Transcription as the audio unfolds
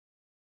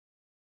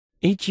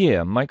Each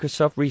year,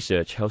 Microsoft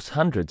Research hosts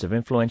hundreds of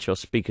influential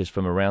speakers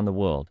from around the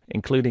world,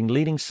 including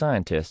leading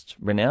scientists,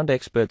 renowned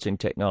experts in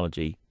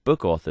technology,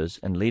 book authors,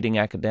 and leading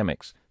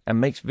academics,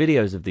 and makes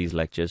videos of these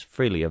lectures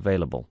freely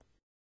available.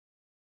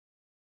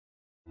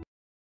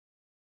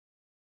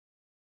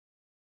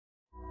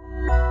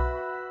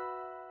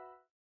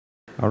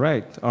 All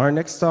right, our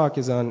next talk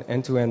is on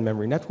end-to-end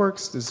memory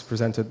networks. This is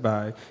presented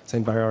by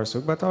Saint Bayar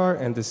Sugbatar,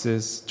 and this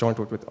is joint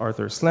work with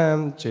Arthur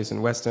Slam,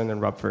 Jason Weston,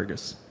 and Rob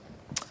Fergus.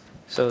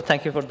 So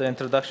thank you for the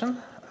introduction.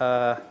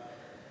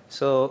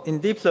 So in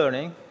deep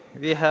learning,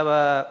 we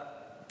have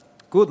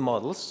good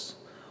models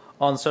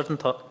on certain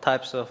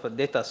types of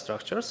data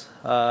structures,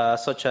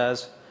 such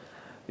as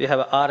we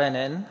have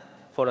RNN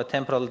for a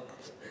temporal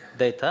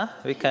data.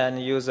 We can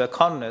use a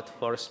connet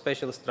for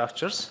spatial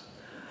structures.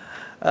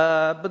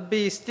 But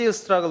we still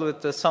struggle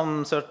with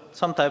some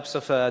types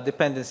of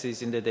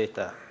dependencies in the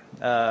data.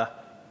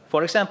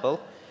 For example,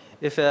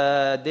 if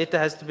data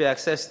has to be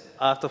accessed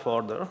out of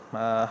order,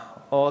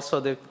 also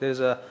there's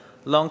a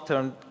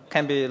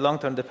can be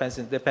long-term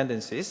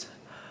dependencies.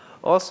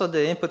 Also,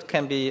 the input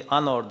can be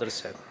unordered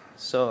set.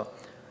 So,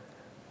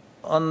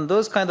 on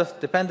those kind of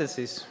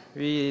dependencies,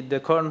 the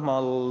current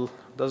model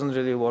doesn't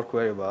really work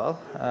very well.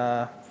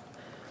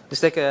 Let's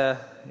take an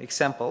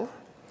example.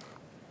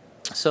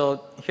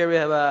 So here we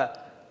have a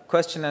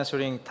question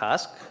answering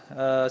task.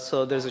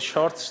 So there's a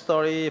short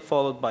story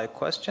followed by a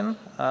question.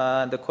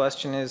 The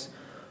question is,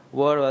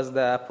 where was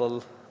the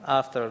apple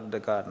after the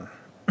garden?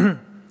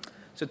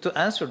 So to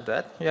answer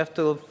that, you have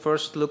to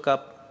first look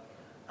up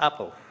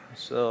apple.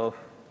 So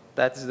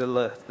that is the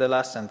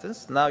last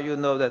sentence. Now you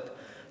know that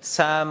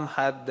Sam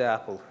had the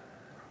apple.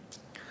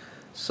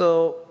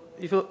 So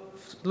if you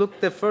look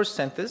at the first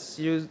sentence,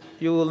 you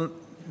will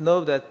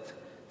know that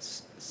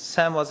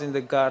Sam was in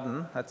the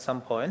garden at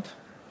some point.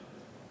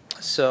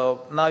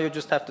 So now you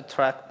just have to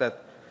track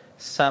that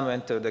Sam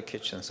went to the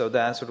kitchen. So the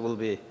answer will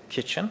be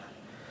kitchen.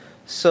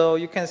 So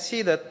you can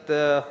see that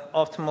the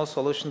optimal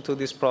solution to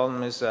this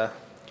problem is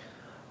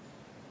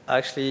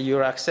actually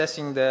you're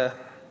accessing the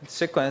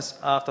sequence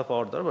out of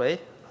order,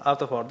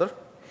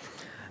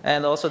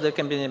 And also there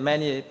can be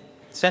many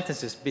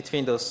sentences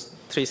between those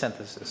three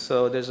sentences.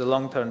 So there's a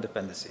long-term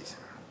dependencies.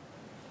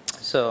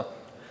 So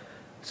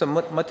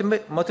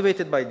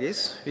motivated by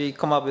this, we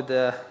come up with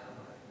a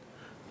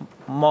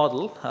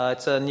model.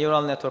 It's a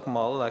neural network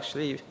model,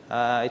 actually.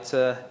 It's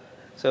a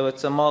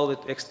model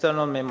with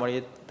external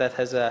memory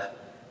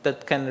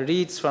that can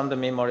read from the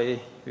memory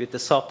with the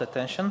soft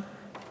attention,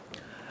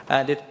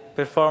 and it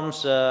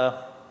performs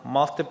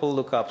multiple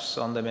lookups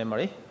on the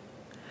memory,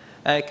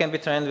 and it can be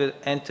trained with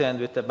end-to-end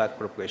with the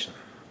backpropagation.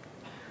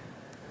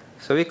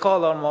 So we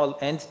call our model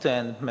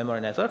end-to-end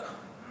memory network,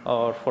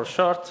 or for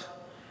short,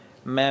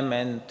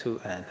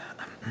 MEM-N2N.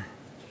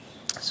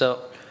 So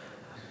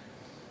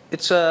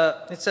it's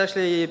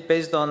actually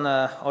based on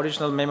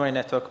original memory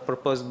network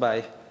proposed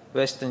by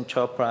Weston,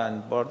 Chopra,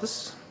 and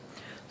Borders.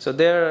 So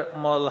their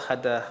model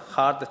had a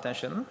hard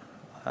attention,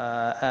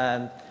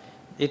 and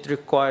it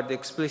required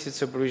explicit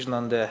supervision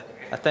on the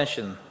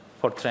attention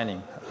for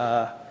training.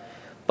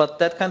 But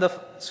that kind of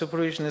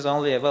supervision is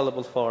only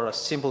available for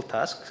simple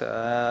tasks,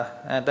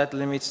 and that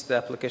limits the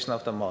application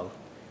of the model.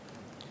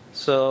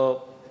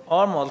 So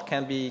our model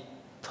can be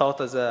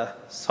taught as a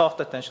soft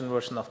attention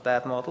version of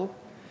that model.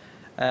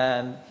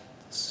 And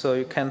so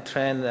you can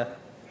train,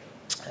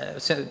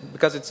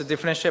 because it's a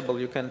differentiable,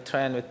 you can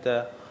train with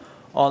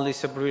only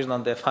supervision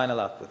on the final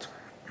output.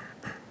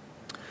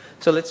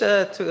 So let's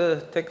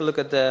take a look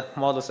at the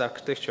model's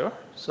architecture.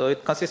 So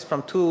it consists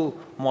from two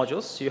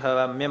modules. You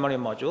have a memory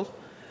module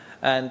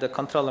and the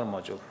controller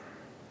module.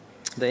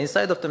 The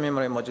inside of the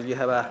memory module, you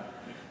have a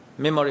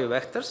memory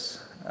vectors.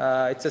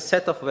 It's a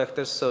set of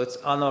vectors, so it's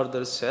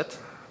unordered set.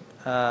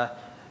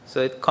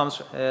 So it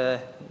comes,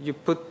 you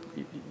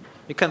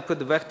can put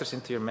the vectors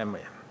into your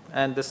memory,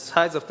 and the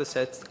size of the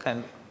set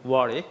can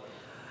vary.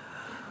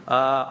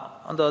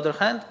 On the other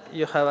hand,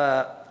 you have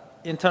an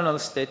internal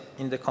state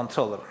in the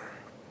controller.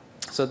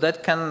 So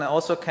that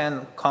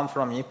can come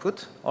from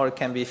input, or it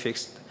can be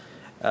fixed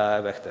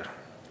vector.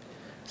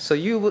 So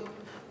you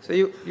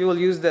will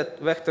use that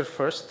vector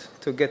first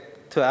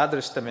to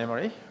address the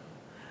memory,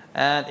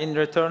 and in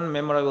return,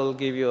 memory will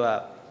give you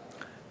a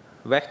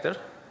vector,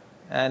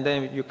 and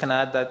then you can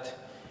add that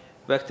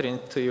vector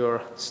into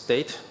your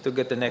state to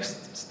get the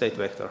next state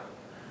vector.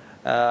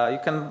 You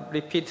can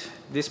repeat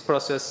this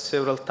process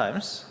several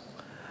times,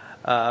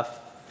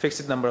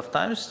 fixed number of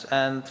times,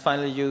 and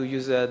finally you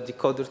use a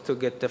decoder to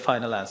get the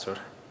final answer.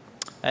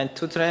 And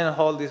to train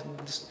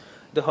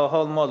the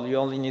whole model, you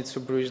only need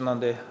supervision on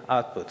the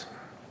output.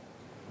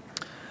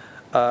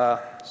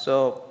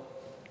 So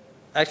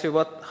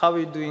actually, how are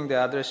we doing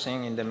the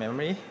addressing in the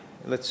memory?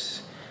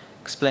 Let's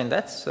explain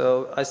that.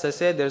 So as I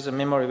said, there's a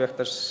memory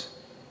vectors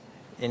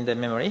in the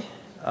memory,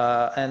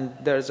 and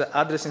there's an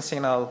addressing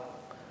signal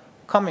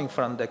coming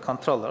from the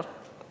controller,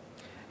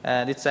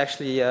 and it's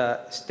actually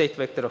a state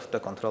vector of the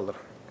controller.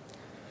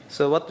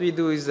 So what we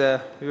do is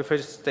we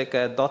first take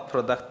a dot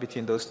product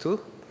between those two,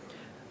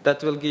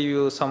 that will give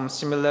you some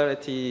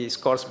similarity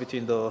scores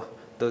between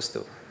those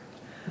two.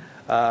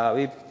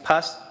 We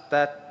passed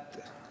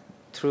that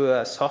through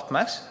a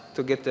softmax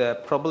to get the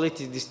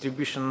probability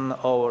distribution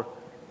over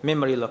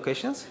memory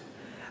locations.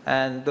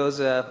 And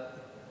those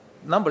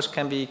numbers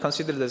can be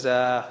considered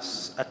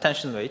as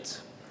attention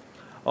weights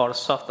or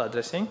soft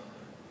addressing.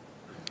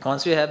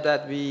 Once we have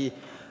that, we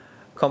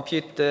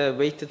compute the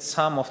weighted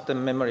sum of the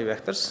memory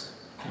vectors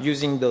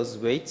using those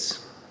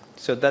weights.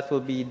 So that will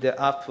be the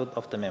output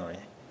of the memory.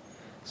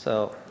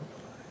 So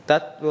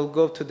that will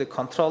go to the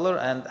controller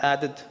and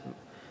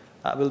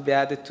will be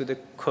added to the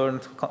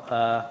current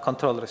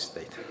controller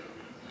state.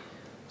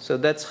 So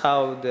that's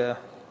how the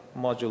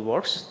module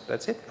works.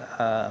 That's it.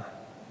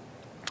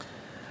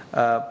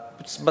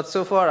 But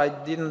so far, I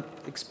didn't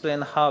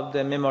explain how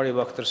the memory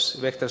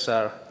vectors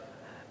are,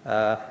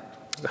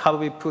 how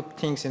we put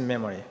things in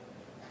memory.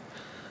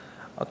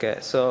 Okay,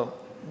 so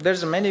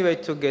there's many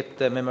ways to get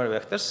the memory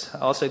vectors.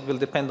 Also, it will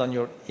depend on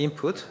your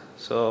input.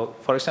 So,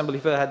 for example,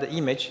 if I had the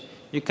image,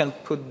 you can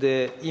put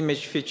the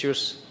image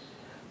features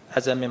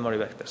as a memory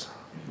vectors.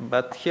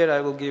 But here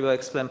I will give an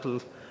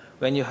example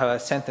when you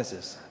have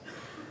sentences.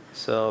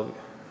 So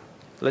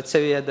let's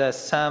say we had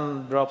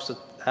Sam drops an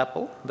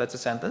apple. That's a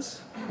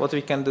sentence. What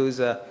we can do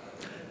is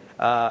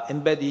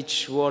embed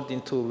each word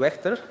into a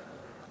vector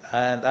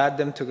and add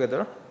them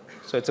together.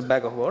 So it's a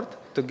bag of words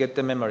to get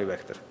the memory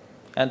vector.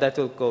 And that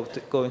will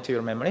go into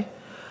your memory.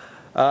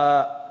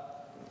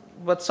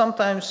 But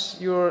sometimes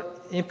your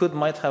input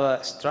might have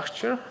a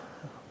structure.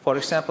 For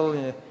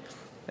example,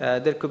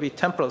 there could be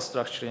temporal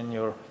structure in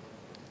your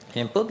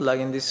input. Like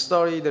in this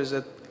story, there's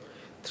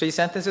 3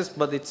 sentences,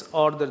 but it's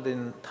ordered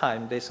in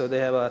time. So they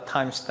have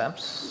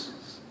timestamps.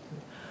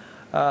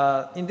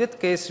 In that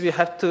case, we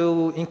have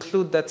to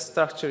include that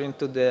structure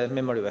into the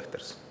memory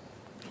vectors.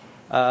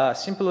 A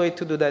simple way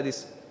to do that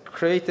is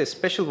create a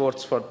special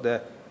words for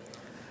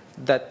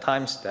that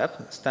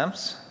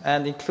timestamps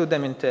and include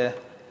them into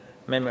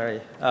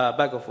memory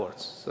bag of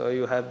words. So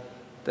you have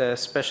the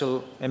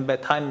special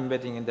time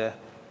embedding in the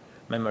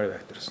memory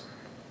vectors.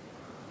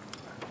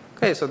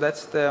 Okay, so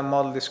that's the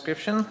model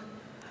description.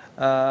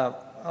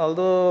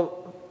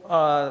 Although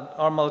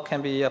our model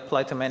can be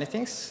applied to many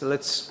things,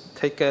 let's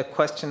take a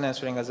question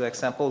answering as an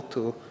example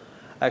to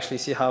actually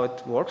see how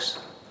it works.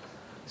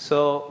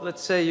 So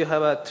let's say you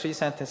have 3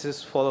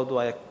 sentences followed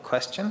by a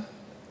question.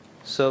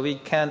 So we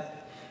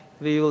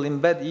will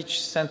embed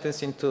each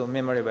sentence into a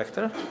memory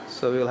vector.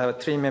 So we will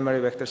have 3 memory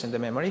vectors in the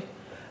memory.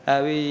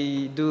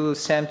 We do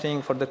same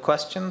thing for the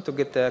question to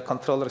get the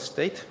controller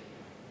state.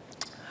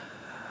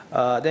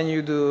 Then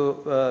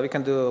we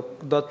can do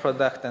dot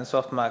product and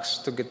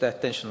softmax to get the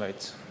attention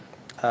weights.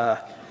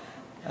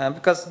 And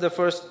because the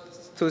first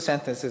 2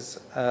 sentences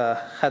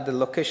had the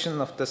location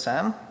of the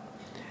Sam,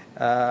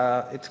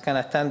 it can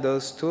attend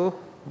those 2.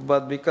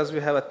 But because we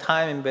have a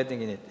time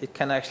embedding in it, it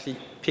can actually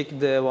pick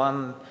the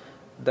one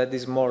that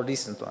is more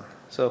recent one.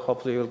 So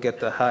hopefully you'll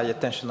get a high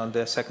attention on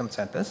the second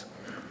sentence.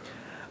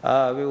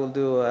 We will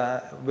do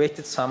a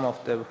weighted sum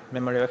of the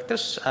memory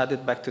vectors, add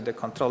it back to the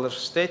controller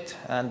state,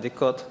 and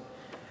decode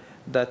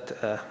that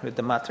with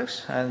the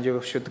matrix. And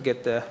you should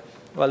get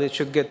it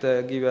should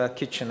give you a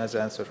kitchen as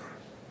answer.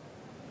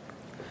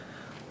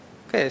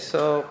 Okay,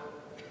 so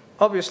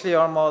obviously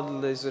our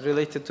model is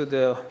related to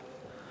the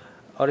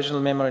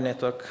original memory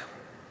network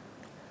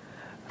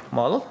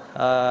model.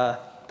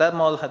 That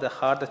model had a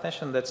hard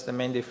attention. That's the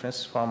main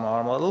difference from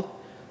our model.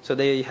 So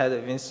they have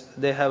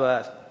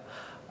a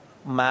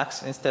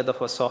max instead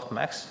of a soft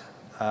max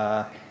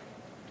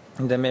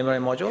in the memory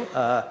module.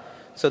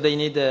 So they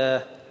need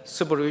a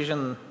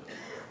supervision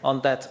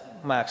on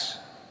that max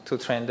to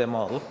train the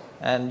model.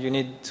 And you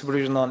need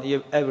supervision on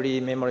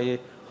every memory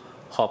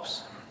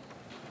hops.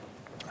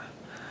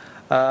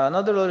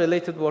 Another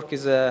related work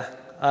is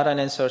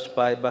RNNsearch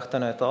by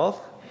Weston et al.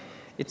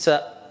 It's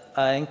an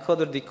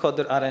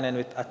encoder-decoder RNN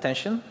with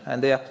attention,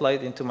 and they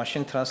applied into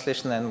machine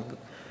translation and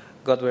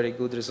got very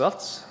good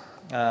results.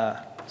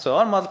 So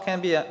our model can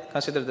be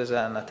considered as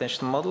an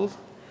attention model,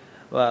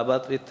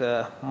 but with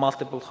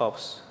multiple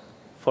hops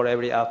for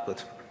every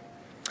output.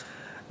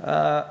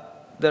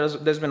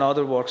 There's been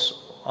other works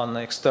on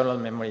external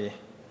memory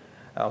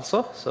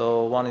also.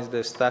 So one is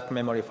the stack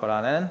memory for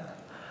RNN.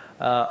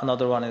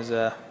 Another one is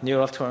a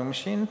neural Turing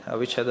machine,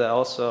 which had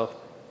also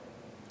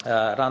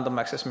random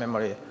access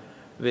memory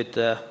with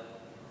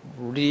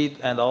read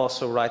and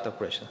also write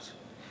operations.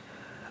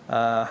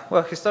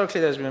 Well,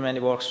 historically, there's been many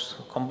works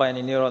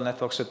combining neural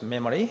networks with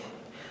memory.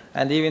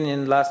 And even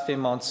in the last few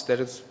months, there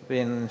has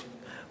been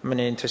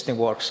many interesting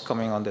works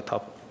coming on the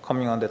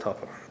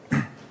topic.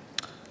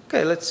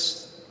 Okay,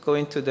 let's go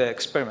into the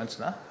experiments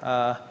now.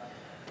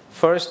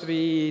 First,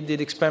 we did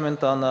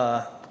experiment on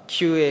a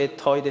QA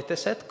toy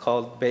dataset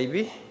called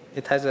Baby.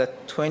 It has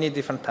 20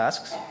 different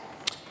tasks.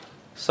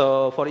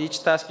 So for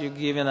each task, you're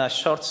given a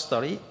short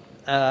story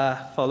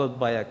followed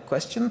by a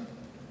question.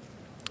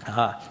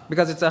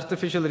 Because it's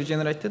artificially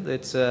generated,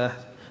 it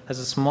has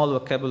a small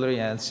vocabulary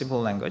and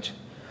simple language.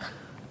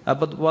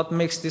 But what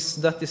makes this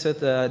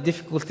dataset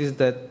difficult is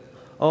that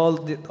all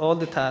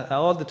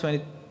the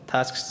 20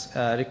 tasks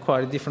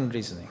require different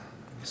reasoning.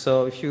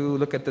 So if you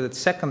look at the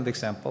second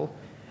example,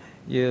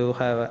 you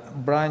have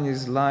Brian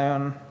is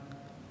lion,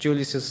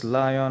 Julius is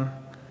lion,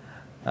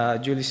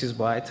 Julius is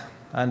white,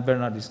 and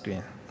Bernard is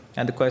green.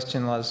 And the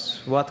question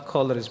was, what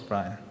color is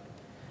Brian?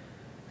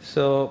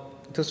 So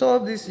to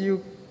solve this,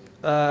 you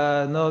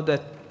know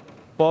that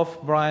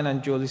both Brian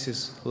and Julius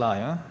is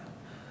lion,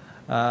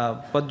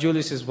 but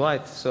Julius is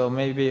white, so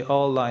maybe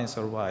all lions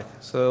are white.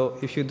 So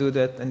if you do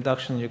that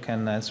induction, you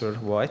can answer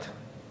white.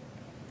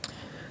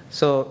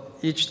 So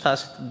each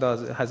task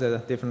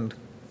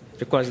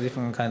requires a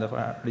different kind of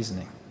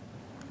reasoning.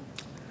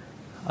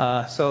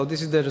 So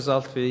this is the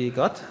result we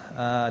got.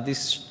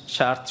 This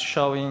chart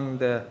showing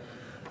the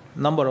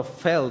number of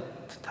failed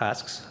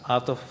tasks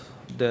out of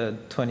the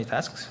 20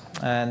 tasks.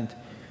 And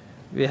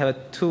we have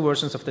two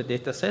versions of the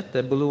data set.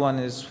 The blue one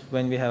is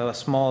when we have a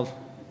small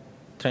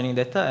training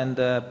data, and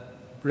the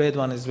red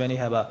one is when you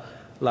have a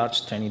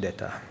large training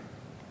data.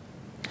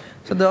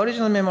 So the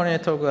original memory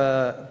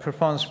network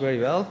performs very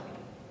well,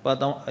 but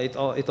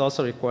it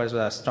also requires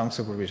a strong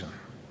supervision.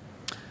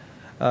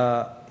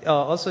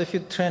 Also, if you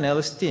train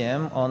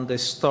LSTM on the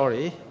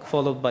story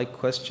followed by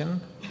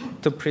question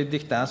to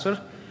predict the answer,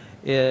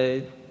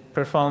 it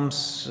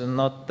performs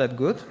not that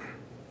good.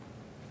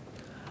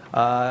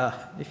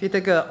 If you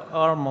take a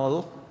R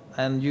model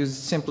and use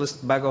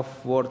simplest bag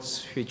of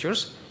words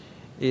features,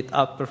 it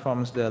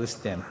outperforms the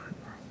LSTM.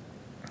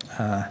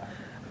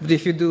 But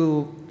if you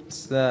do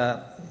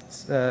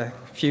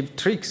few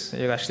tricks,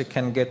 you actually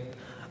can get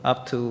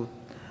up to,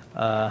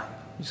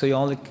 so you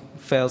only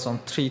fails on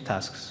 3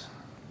 tasks.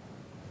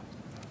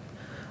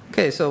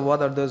 Okay, so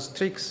what are those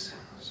tricks?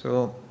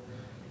 So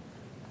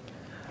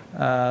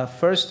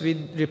first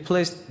we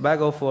replaced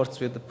bag of words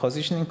with the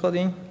position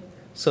encoding.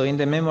 So in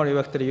the memory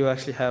vector, you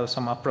actually have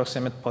some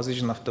approximate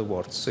position of the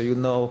words. So you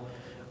know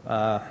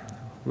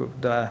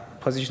the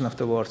position of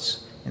the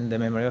words in the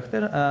memory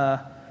vector.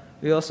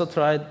 We also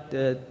tried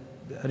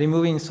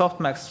removing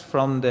softmax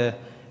from the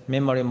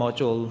memory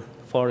module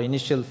for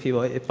initial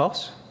few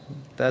epochs.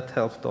 That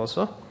helped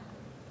also.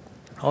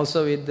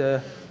 Also, with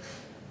the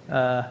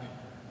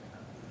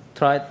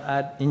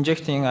tried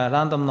injecting a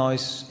random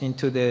noise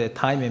into the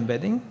time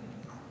embedding.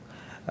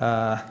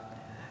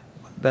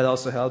 That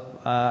also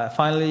helped.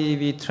 Finally,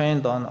 we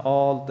trained on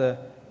all the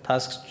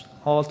tasks,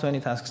 all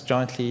 20 tasks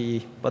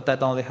jointly, but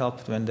that only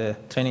helped when the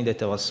training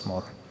data was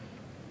small.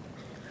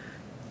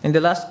 In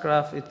the last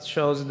graph, it's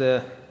showing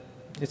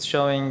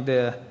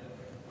the,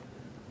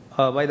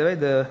 by the way,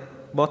 the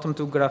bottom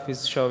 2 graph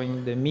is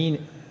showing the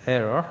mean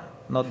error,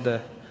 not the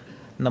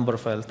number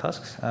of failed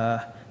tasks.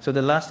 So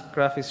the last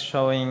graph is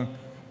showing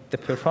the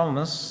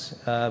performance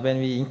when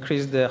we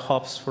increase the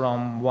hops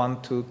from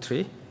 1 to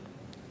 3.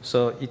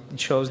 So it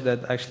shows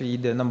that actually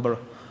the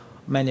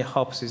many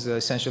hops is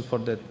essential for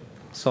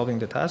solving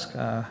the task,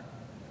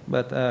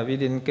 but we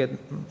didn't get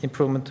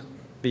improvement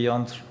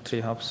beyond 3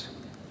 hops.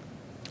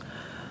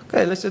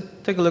 Okay, let's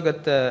take a look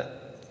at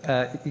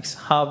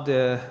how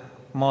the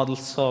model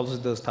solves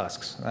those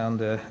tasks on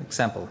the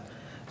example.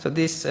 So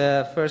this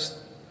first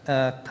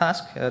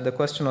task, the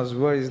question was,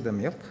 where is the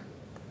milk?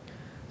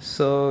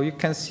 So you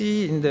can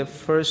see in the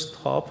first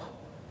hop,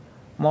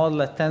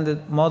 model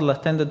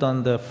attended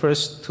on the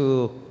first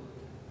 2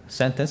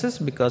 sentences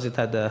because it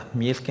had a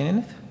milk in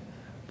it.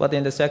 But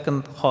in the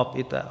second hop,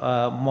 it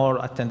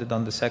more attended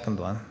on the second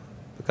one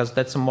because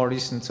that's more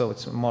recent, so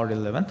it's more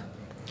relevant.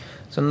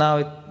 So now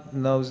it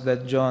knows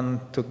that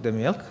John took the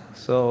milk.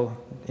 So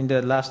in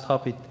the last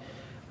hop,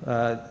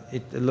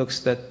 it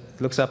looks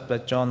up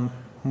that John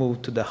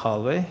moved to the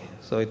hallway.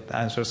 So it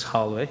answers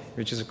hallway,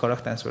 which is a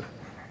correct answer.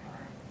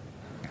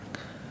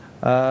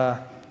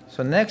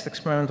 So next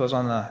experiment was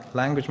on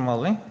language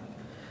modeling.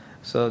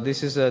 So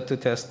this is to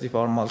test if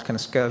our model can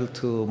scale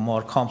to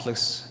more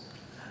complex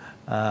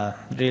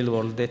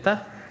real-world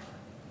data.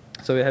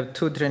 So we have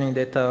 2 training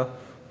data.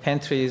 Penn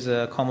Tree is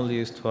commonly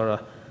used for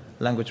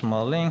language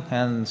modeling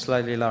and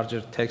slightly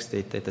larger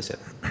text8 dataset.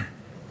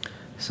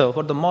 So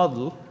for the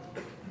model,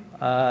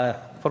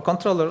 for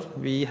controller,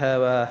 we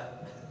have a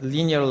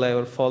linear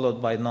layer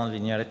followed by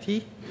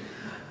nonlinearity.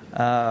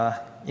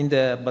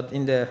 But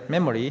in the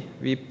memory,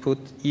 we put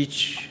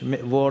each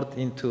word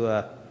into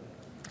a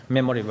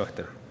memory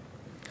vector.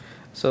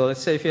 So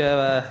let's say if you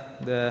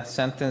have the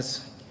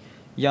sentence,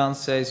 Jan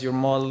says your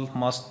model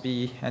must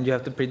be, and you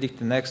have to predict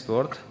the next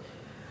word.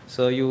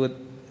 So you would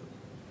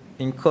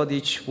encode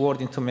each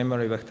word into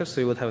memory vector. So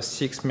you would have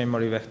 6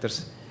 memory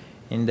vectors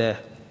in the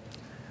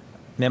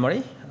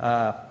memory.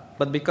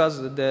 But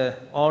because the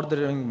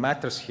ordering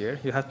matters here,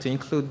 you have to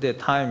include the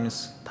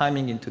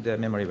timing into the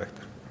memory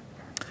vector.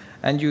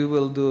 And you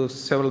will do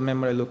several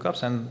memory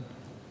lookups and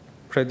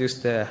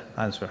produce the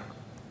answer.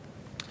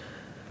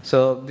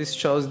 So this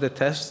shows the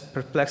test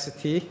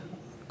perplexity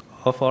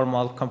of our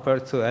model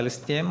compared to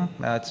LSTM.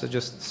 It's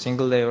just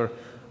single layer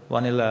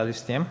vanilla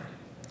LSTM.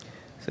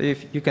 So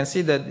if you can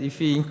see that if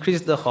we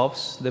increase the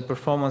hops, the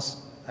performance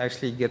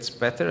actually gets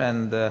better,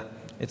 and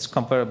it's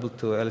comparable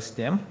to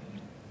LSTM.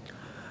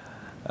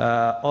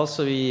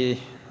 Also,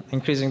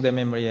 increasing the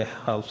memory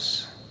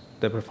helps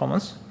the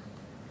performance.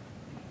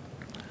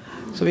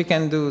 So we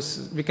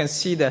can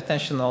see the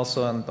attention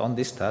also on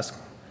this task.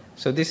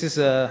 So this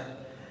is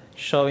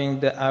showing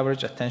the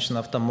average attention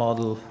of the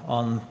model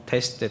on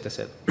test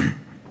dataset.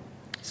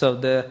 So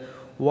the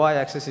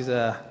y-axis is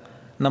a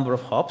number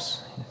of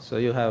hops. So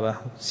you have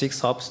 6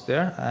 hops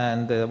there,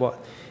 and the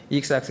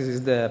x-axis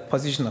is the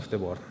position of the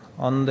word.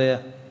 On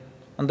the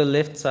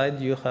left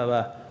side, you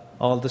have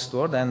oldest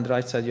word, and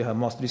right side, you have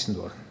most recent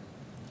word.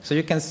 So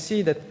you can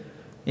see that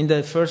in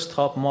the first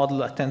hop,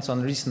 model attends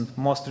on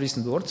most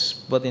recent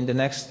words, but in the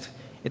next,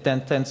 it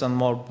attends on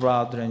more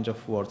broad range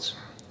of words.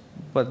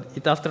 But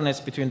it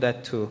alternates between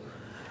that two.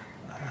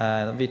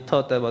 We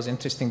thought that was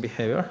interesting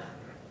behavior.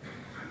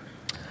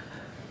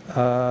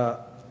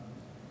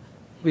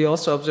 We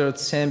also observed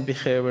same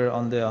behavior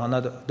on the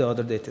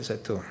other data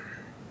set too.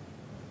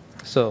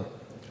 So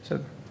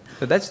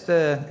that's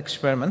the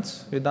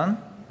experiments we've done.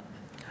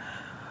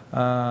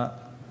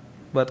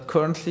 But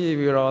currently,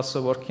 we are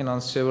also working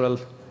on several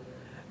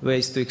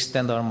ways to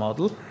extend our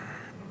model.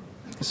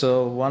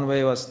 So one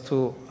way was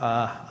to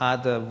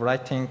add a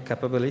writing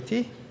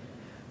capability.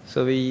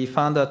 So we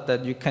found out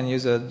that you can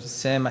use the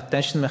same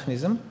attention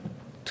mechanism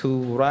to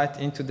write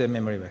into the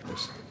memory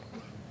vectors.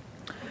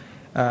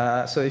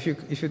 So if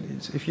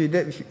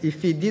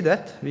we did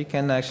that, we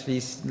can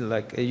actually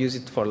use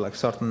it for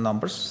certain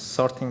numbers,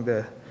 sorting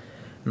the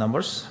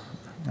numbers.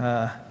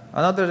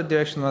 Another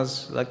direction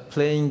was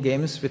playing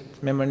games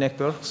with memory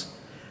networks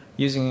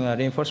using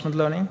reinforcement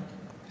learning.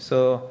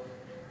 So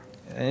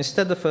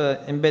instead of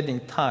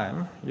embedding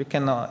time, you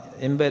can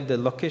embed the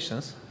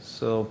locations.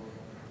 So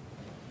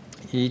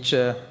each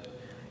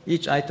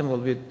item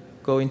will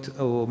go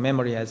into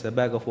memory as a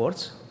bag of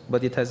words,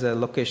 but it has a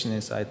location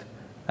inside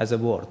as a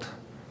word.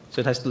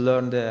 So it has to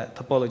learn the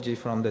topology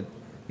from the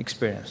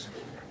experience.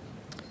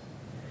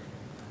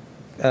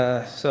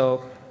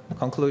 So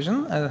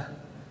conclusion,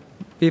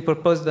 we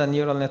proposed a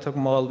neural network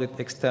model with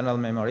external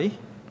memory.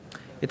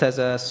 It has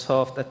a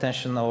soft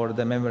attention over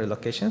the memory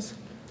locations,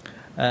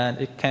 and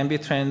it can be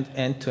trained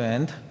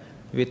end-to-end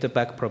with the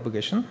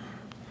backpropagation.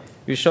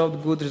 We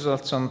showed good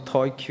results on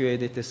toy QA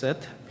dataset,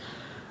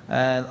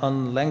 and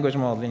on language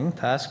modeling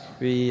task,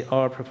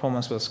 our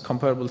performance was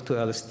comparable to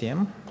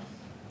LSTM.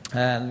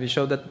 And we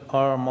showed that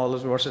our model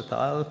is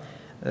versatile,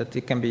 that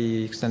it can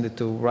be extended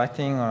to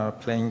writing or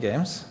playing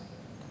games.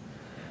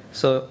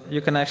 So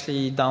you can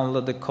actually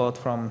download the code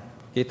from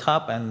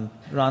GitHub and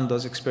run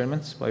those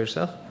experiments by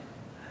yourself.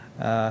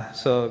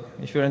 So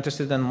if you're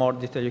interested in more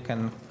detail, you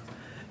can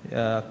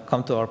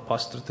come to our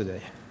poster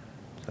today.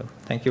 So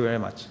thank you very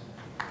much.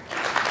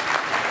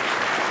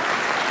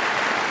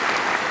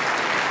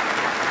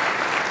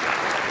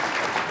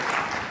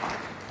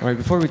 All right,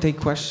 before we take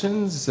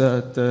questions,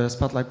 the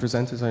spotlight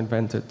presenters are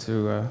invited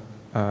to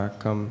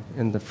come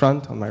in the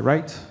front on my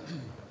right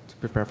to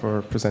prepare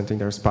for presenting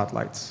their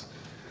spotlights.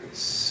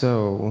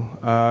 So,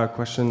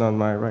 question on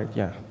my right,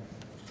 yeah.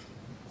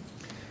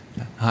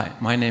 Hi,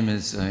 my name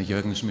is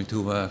Jürgen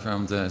Schmidhuber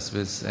from the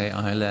Swiss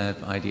AI Lab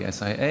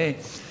IDSIA.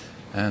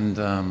 And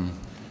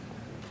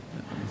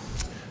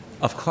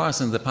of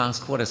course, in the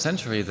past quarter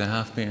century, there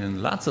have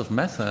been lots of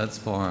methods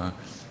for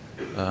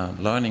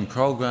learning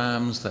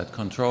programs that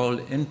control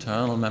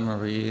internal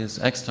memories,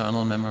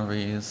 external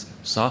memories,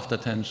 soft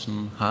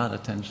attention, hard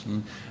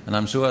attention. And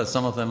I'm sure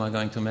some of them are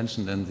going to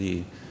mention in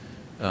the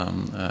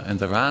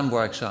RAM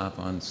workshop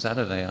on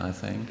Saturday, I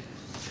think.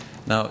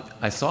 Now,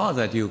 I saw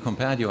that you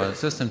compared your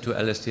system to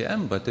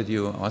LSTM, but did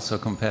you also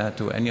compare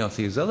to any of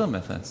these other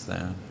methods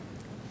there?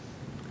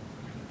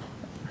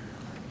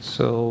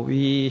 So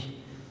we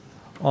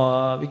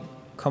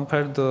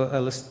compared to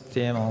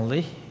LSTM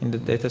only in the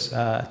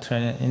data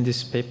training in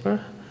this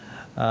paper.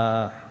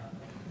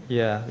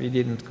 Yeah, we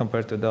didn't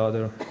compare to the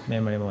other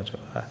memory module,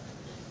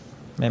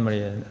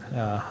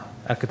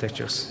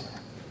 architectures.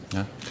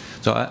 Yeah.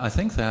 So I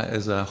think there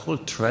is a whole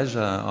treasure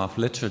of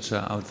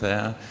literature out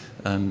there,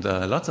 and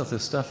lots of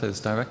this stuff is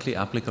directly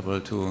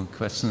applicable to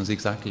questions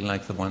exactly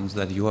like the ones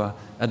that you are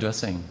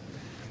addressing.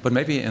 But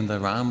maybe in the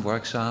RAM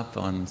workshop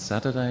on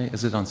Saturday,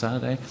 is it on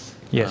Saturday?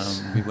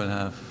 Yes. We will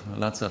have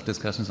lots of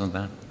discussions on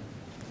that.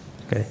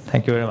 Okay,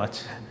 thank you very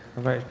much.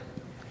 All right.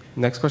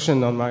 Next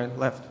question on my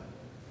left.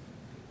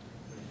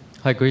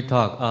 Hi, great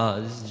talk.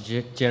 This is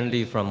Jian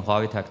Li from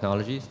Huawei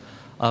Technologies.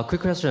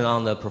 Quick question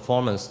on the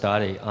performance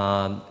study.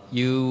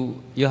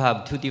 You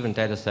have two different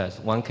data sets,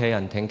 1K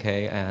and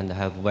 10K, and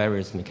have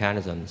various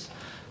mechanisms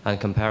and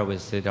compare with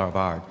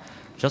CDR-BART.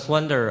 Just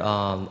wonder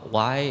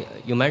why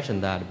you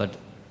mentioned that, but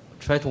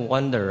try to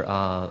wonder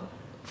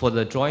for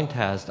the joint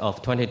test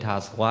of 20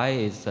 tasks, why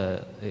is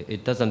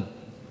it doesn't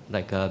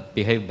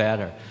behave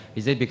better?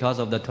 Is it because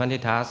of the 20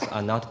 tasks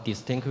are not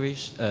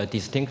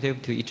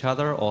distinctive to each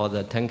other, or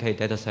the 10K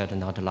data set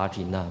not large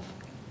enough?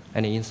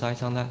 Any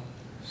insights on that?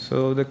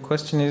 So the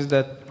question is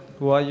that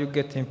why you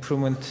get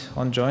improvement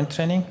on joint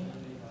training?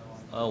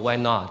 Why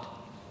not?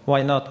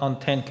 Why not on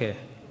 10K?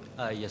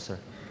 Yes, sir.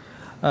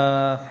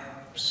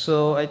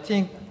 So I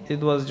think it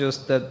was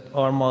just that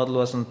our model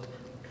wasn't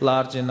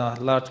large enough,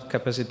 large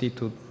capacity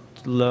to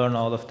learn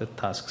all of the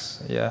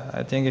tasks. Yeah,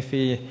 I think if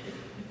we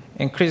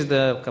increase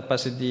the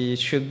capacity, it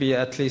should be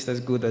at least as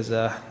good as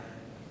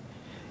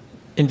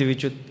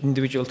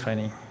individual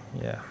training.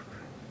 Yeah.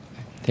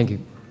 Thank you.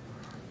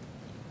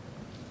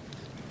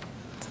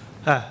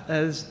 This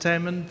is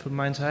Tijmen from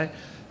Mainz High.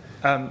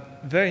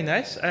 Very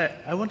nice.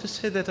 I want to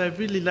say that I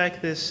really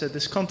like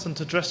this content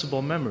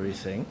addressable memory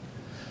thing.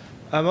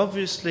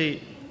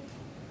 Obviously,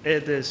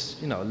 it is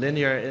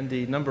linear in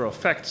the number of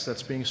facts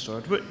that's being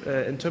stored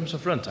in terms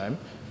of runtime,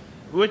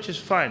 which is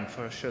fine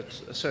for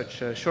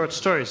such short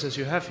stories as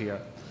you have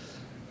here.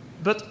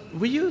 But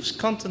we use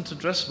content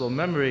addressable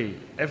memory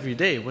every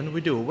day when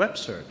we do a web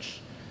search.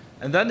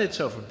 And then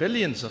it's over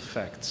billions of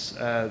facts.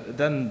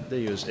 Then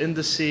they use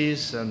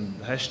indices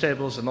and hash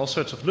tables and all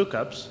sorts of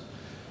lookups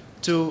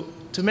to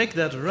make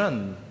that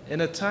run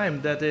in a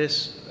time that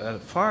is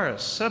far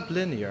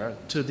sublinear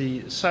to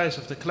the size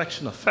of the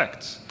collection of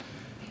facts.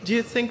 Do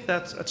you think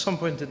that at some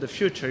point in the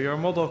future your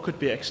model could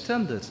be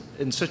extended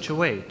in such a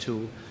way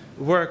to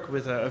work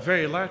with a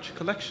very large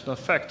collection of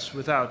facts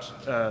without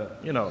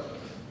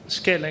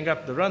scaling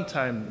up the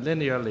runtime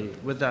linearly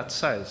with that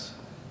size?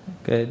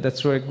 Okay,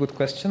 that's a very good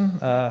question.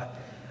 Frankly,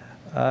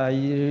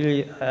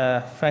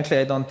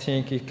 I don't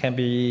think it can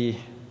be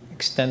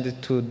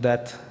extended to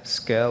that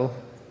scale.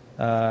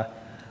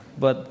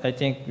 But I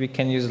think we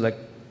can use like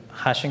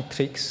hashing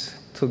tricks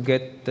to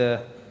get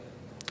the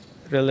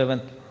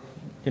relevant,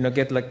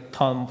 get like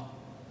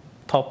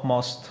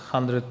topmost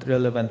 100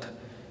 relevant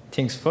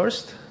things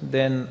first.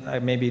 Then I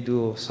maybe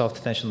do soft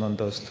attention on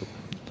those two.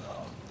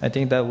 I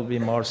think that would be a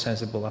more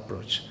sensible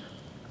approach.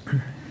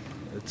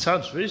 It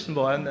sounds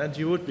reasonable, and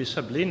you would be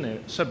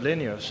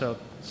sublinear, so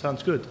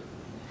sounds good.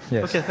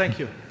 Yes. Okay, thank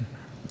you.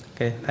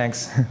 Okay,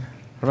 thanks.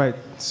 All right,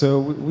 so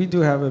we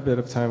do have a bit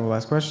of time for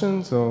last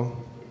question, so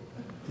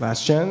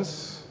last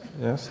chance.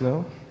 Yes,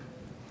 no?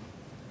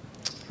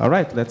 All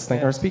right, let's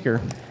thank our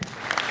speaker.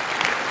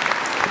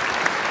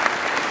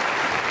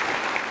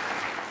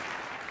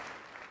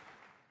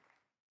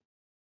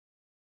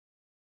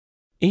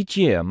 Each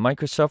year,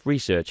 Microsoft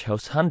Research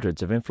hosts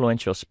hundreds of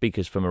influential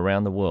speakers from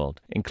around the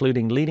world,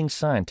 including leading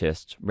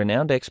scientists,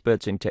 renowned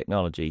experts in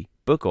technology,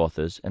 book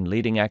authors, and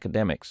leading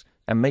academics,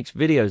 and makes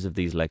videos of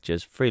these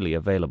lectures freely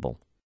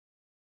available.